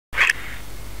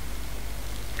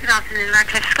Good afternoon,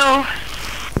 Radcliffe School.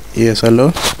 Yes,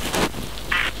 hello?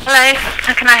 Hello,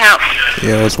 how can I help?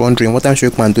 Yeah, I was wondering, what time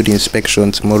should you come and do the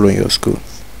inspection tomorrow in your school?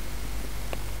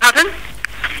 Pardon?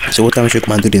 So what time should you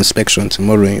come and do the inspection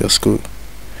tomorrow in your school?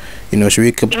 You know, should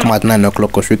we come at 9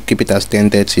 o'clock or should we keep it at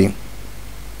 10:30?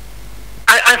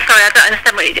 I'm sorry, I don't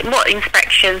understand what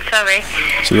inspection, sorry.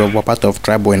 So we're part of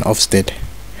Tribal in Ofsted.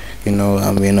 You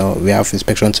know, we have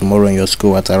inspection tomorrow in your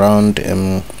school at around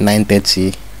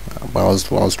 9:30. But I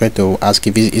was trying to ask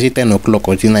if is it 10 o'clock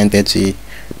or is it 9:30?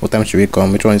 What time should we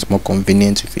come? Which one is more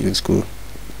convenient to feel in school?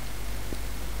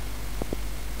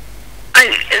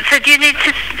 So do you need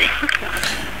to...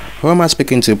 Who am I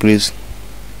speaking to, please?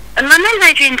 My name's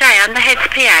Adrian Day, I'm the head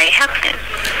PA.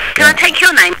 Can I take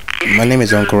your name, please? My name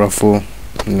is UncleRafool.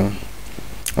 You know,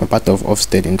 I'm part of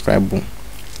Ofsted in Tribal.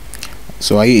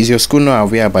 So is your school not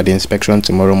aware about the inspection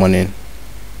tomorrow morning?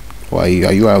 Or are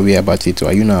you aware about it, or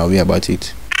are you not aware about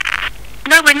it?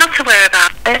 No, we're not aware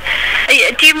about it.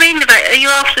 Do you mean are you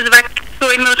after the Radcliffe School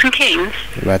in Milton Keynes?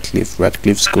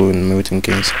 Radcliffe School in Milton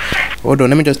Keynes. Hold on,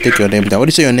 let me just take your name down. What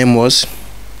did you say your name was?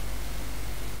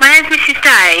 My name's Mrs.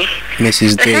 Day.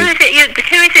 Mrs. Day. Who is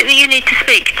it that you need to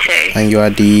speak to? And you are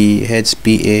the head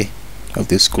PA of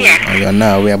the school. Yes. And you are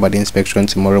now aware about the inspection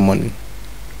tomorrow morning.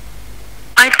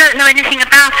 I don't know anything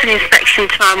about an inspection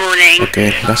tomorrow morning.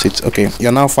 Okay, that's it. Okay,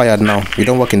 you're now fired now. You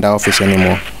don't work in that office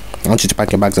anymore. I want you to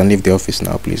pack your bags and leave the office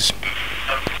now, please.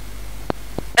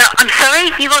 I'm sorry,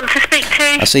 you want to speak to?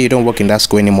 I say you don't work in that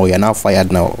school anymore. You're now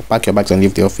fired now. Pack your bags and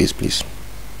leave the office, please.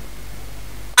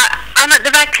 I'm at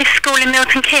the Radcliffe School in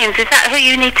Milton Keynes. Is that who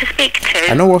you need to speak to?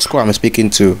 I know what school I'm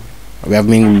speaking to. We have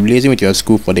been liaising with your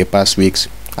school for the past weeks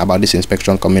about this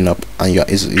inspection coming up, and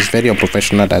it's very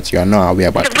unprofessional that you are not aware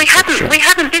about it. We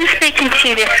haven't been speaking to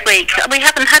you this week. We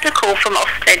haven't had a call from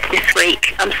Ofsted this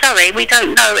week. I'm sorry, we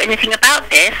don't know anything about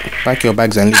this. Pack your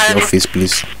bags and leave the office,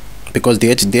 please. Because the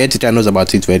head teacher knows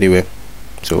about it very well.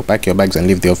 So pack your bags and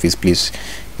leave the office, please.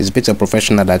 It's a bit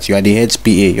unprofessional that you are the head PA,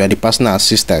 you are the personal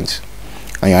assistant,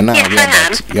 and you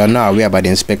are not aware about the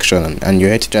inspection, and your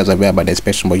head teacher is aware about the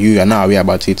inspection, but you are not aware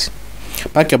about it.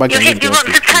 Pack your bags and leave the office.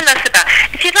 You want to tell us about?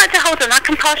 If you'd like to hold on, I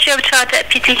can pass you over to our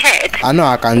deputy head. I know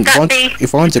I can.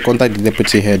 If I want to contact the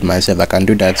deputy head myself, I can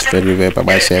do that very well by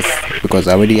myself because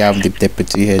I already have the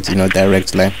deputy head,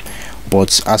 direct line.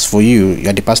 But as for you,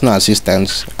 you're the personal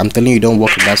assistant. I'm telling you, don't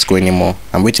work in that school anymore.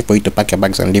 I'm waiting for you to pack your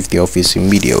bags and leave the office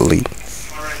immediately.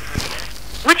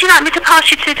 Would you like me to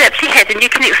pass you to the deputy head and you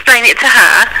can explain it to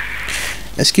her?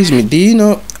 Excuse me. Did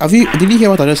you hear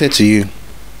what I just said to you?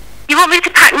 You want me to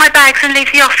pack my bags and leave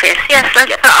the office? Yes,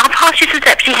 I'll pass you to the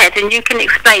deputy head and you can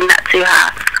explain that to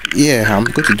her. Yeah, I'm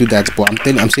going to do that, but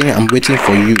I'm saying I'm waiting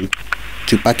for you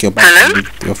to pack your bags and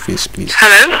leave the office, please.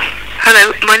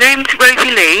 Hello, my name's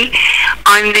Rosie Lee.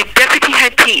 I'm the deputy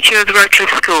head teacher of the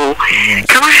Radcliffe School. Yes.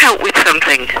 Can I help with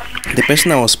something? The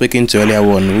person I was speaking to earlier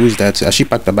on, who is that? Has she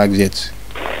packed the bags yet?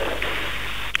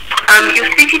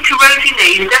 You're speaking to Rosie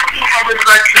Lee, the deputy head of the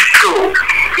Radcliffe School.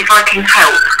 If I can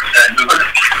help.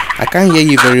 I can't hear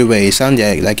you very well. It sounds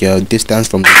like you're distant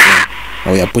from the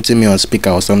phone, or you're putting me on speaker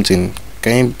or something.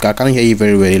 I can't hear you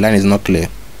very well. The line is not clear.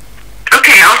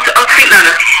 Okay, I'll speak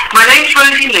louder. My name's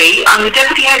Rosie Lee. I'm the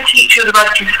deputy head teacher of the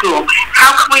Radcliffe School.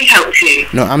 How can we help you?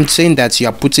 No, I'm saying that you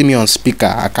are putting me on speaker.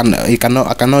 I can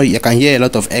hear a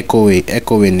lot of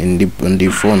echoing in the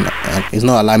phone. It's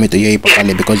not allowing me to hear you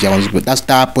properly because you're on speaker. That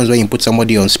happens when you put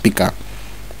somebody on speaker.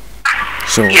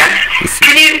 So yes.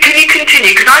 Can you continue?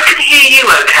 Because I can hear you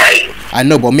okay. I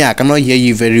know, but me, I cannot hear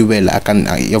you very well.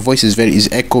 Your voice is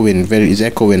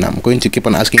echoing. I'm going to keep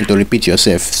on asking you to repeat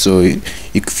yourself. So you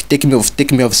take me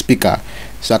off speaker,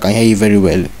 so I can hear you very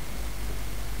well.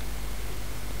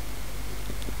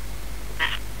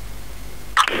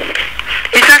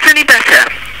 Is that any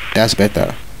better? That's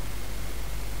better.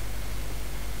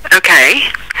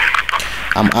 Okay.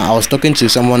 I was talking to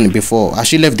someone before. Has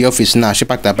she left the office now? She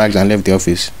packed her bags and left the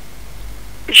office.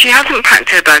 She hasn't packed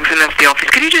her bags and left the office.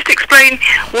 Can you just explain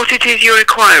what it is you're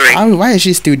requiring? Why is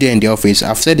she still there in the office?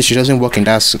 I've said that she doesn't work in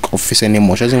that office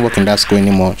anymore. She doesn't work in that school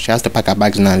anymore. She has to pack her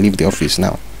bags now and leave the office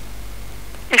now.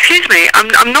 Excuse me,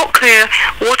 I'm not clear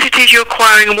what it is you're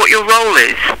requiring and what your role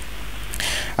is.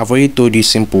 I've already told you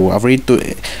simple.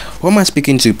 Who am I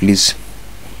speaking to, please?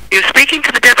 You're speaking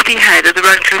to the deputy head of the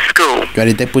Radcliffe School. You are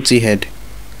the deputy head?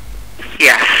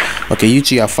 Yes. Okay, you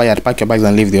two are fired. Pack your bags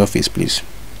and leave the office, please.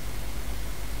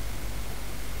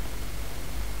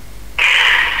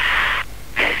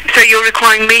 So you're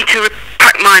requiring me to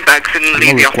pack my bags and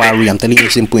leave the office? I'm telling you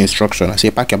simple instruction. I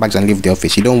say pack your bags and leave the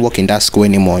office. You don't work in that school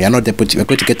anymore. You're not deputy. We're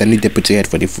going to get a new deputy head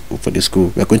for the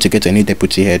school. We're going to get a new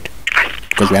deputy head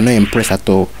because we are not impressed at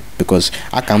all because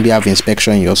how can we have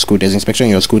inspection in your school? There's inspection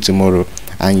in your school tomorrow,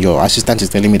 and your assistant is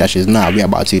telling me that she's not aware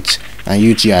about it, and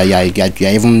you're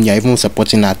even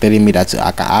supporting her, telling me that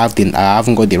I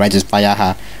haven't got the right to fire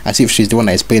her, as if she's the one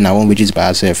that is paying her own wages by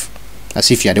herself, as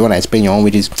if you're the one that is paying your own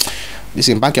wages.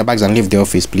 Listen, pack your bags and leave the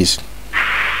office, please.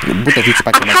 Both of you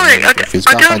pack your bags and leave the office.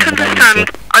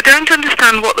 I don't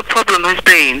understand what the problem has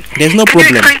been. There's no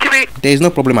problem. There is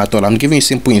no problem at all. I'm giving you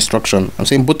simple instruction. I'm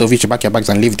saying both of you should pack your bags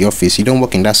and leave the office. You don't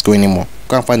work in that school anymore.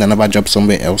 Go and find another job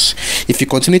somewhere else. If you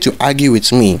continue to argue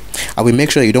with me, I will make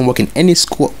sure you don't work in any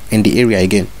school in the area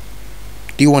again.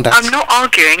 Do you want that? I'm not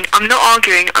arguing.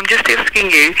 I'm just asking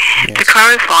you to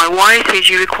clarify why it is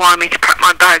you require me to pack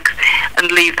my bags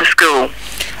and leave the school.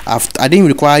 I didn't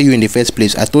require you in the first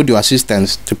place. I told your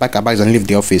assistant to pack her bags and leave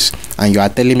the office, and you are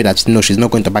telling me that no, she's not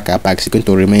going to pack her bags. She's going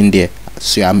to remain there.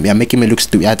 So you're making me look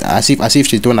stupid, as if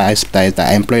she's the one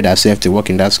that employed herself to work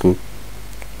in that school.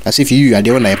 As if you are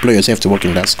the one that employ yourself to work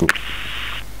in that school.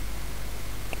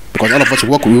 Because all of us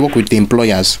we work with the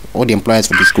employers. All the employers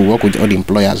for the school work with all the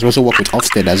employers. We also work with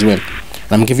Ofsted as well.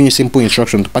 And I'm giving you simple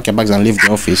instruction to pack your bags and leave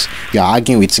the office. You are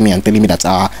arguing with me and telling me that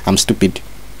I'm stupid.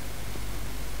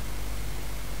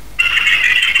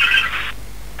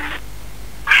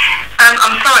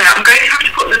 I'm sorry, I'm going to have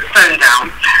to put this phone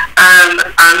down.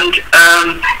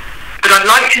 But I'd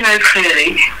like to know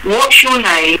clearly, what's your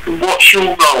name, what's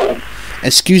your role?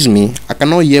 Excuse me, I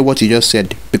cannot hear what you just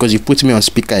said because you put me on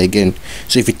speaker again.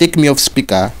 So if you take me off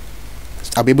speaker,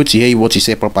 I'll be able to hear what you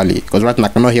say properly. Because right now I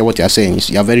cannot hear what you're saying.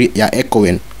 You're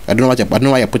echoing. I don't know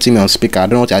why you're putting me on speaker. I'm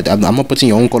not putting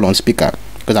your own call on speaker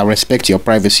because I respect your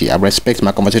privacy. I respect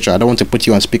my conversation. I don't want to put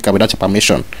you on speaker without your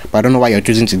permission. But I don't know why you're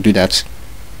choosing to do that.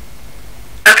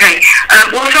 Okay,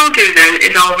 what I'll do then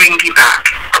is I'll ring you back.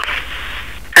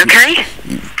 Okay?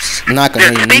 Now I can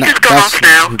hear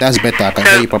you. That's better. I can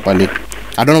hear you properly.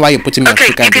 I don't know why you're putting me on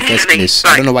speaker in the first place.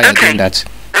 Right. I don't know why you're doing that.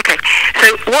 Okay,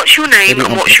 so what's your name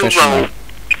and what's your role?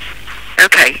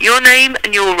 Okay, your name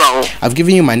and your role. I've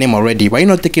given you my name already. Why are you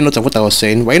not taking note of what I was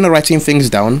saying? Why are you not writing things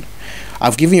down?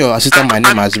 I've given your assistant my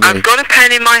name as well. I've got a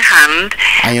pen in my hand,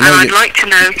 and I'd like to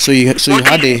know.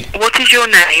 What is your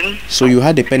name? So you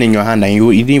had a pen in your hand, and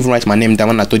you didn't even write my name down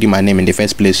when I told you my name in the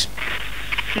first place.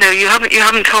 No, you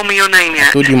haven't told me your name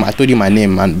yet. I told you my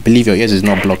name, and believe your ears is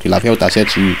not blocked. You'll have heard what I said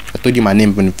to you. I told you my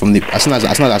name as soon as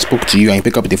I spoke to you and you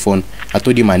pick up the phone. I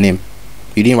told you my name.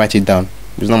 You didn't write it down.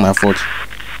 It's not my fault.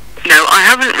 No, I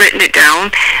haven't written it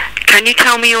down. Can you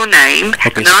tell me your name?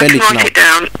 Okay, and I can write it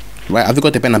down. Right, have you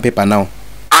got a pen and paper now?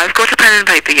 I've got a pen and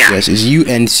paper, yeah. Yes, it's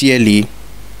UNCLE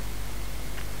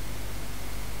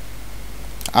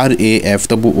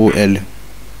RAFOOL.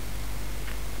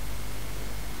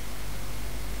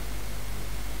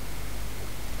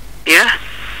 Yeah?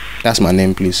 That's my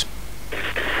name, please.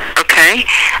 Okay,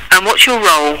 and what's your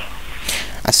role?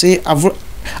 I say,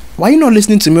 why are you not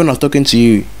listening to me when I'm talking to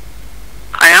you?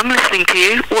 I am listening to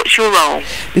you. What's your role?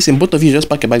 Listen, both of you just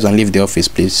pack your bags and leave the office,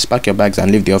 please. Pack your bags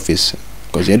and leave the office.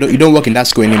 Because you don't work in that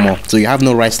school anymore, so you have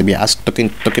no rights to be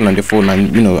talking on the phone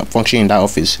and functioning in that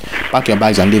office. Pack your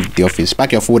bags and leave the office.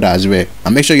 Pack your folder as well,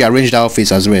 and make sure you arrange that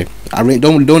office as well.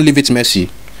 Don't leave it messy,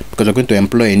 because you're going to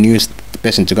employ a new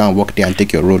person to go and work there and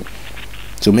take your role.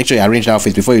 So make sure you arrange that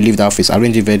office before you leave the office.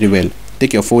 Arrange it very well.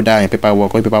 Take your folder and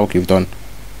paperwork. What paperwork you've done.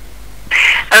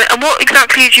 And what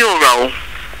exactly is your role?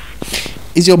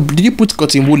 Did you put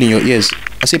cotton wool in your ears?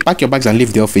 I say pack your bags and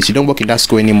leave the office. You don't work in that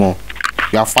school anymore.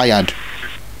 You are fired.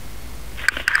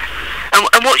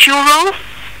 And what's your role?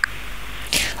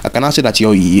 I can answer that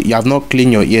you have not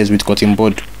cleaned your ears with cotton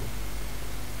bud.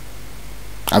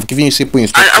 I've given you simple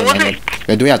instructions.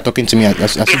 The way you're talking to me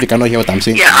as if you cannot hear what I'm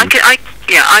saying. Yeah, I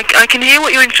can hear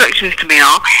what your instructions to me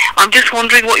are. I'm just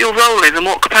wondering what your role is and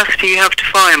what capacity you have to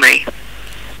fire me.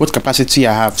 What capacity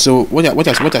I have? So what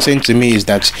you're saying to me is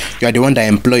that you are the one that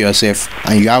employ yourself,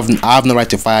 and I have no right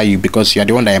to fire you because you are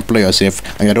the one that employ yourself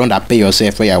and you're the one that pay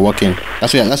yourself where you're working.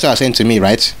 That's what you're saying to me,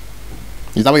 right?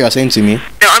 Is that what you're saying to me?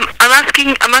 No, I'm asking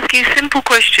you a simple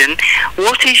question.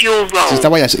 What is your role? Is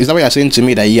that what you're saying to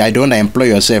me, that you are the one that employ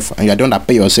yourself and you are the one that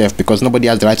pay yourself because nobody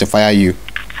has the right to fire you?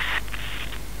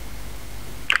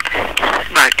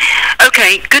 Right.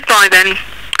 Okay. Goodbye then.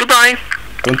 Goodbye.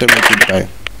 Don't tell me goodbye.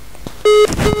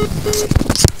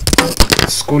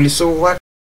 School is so what?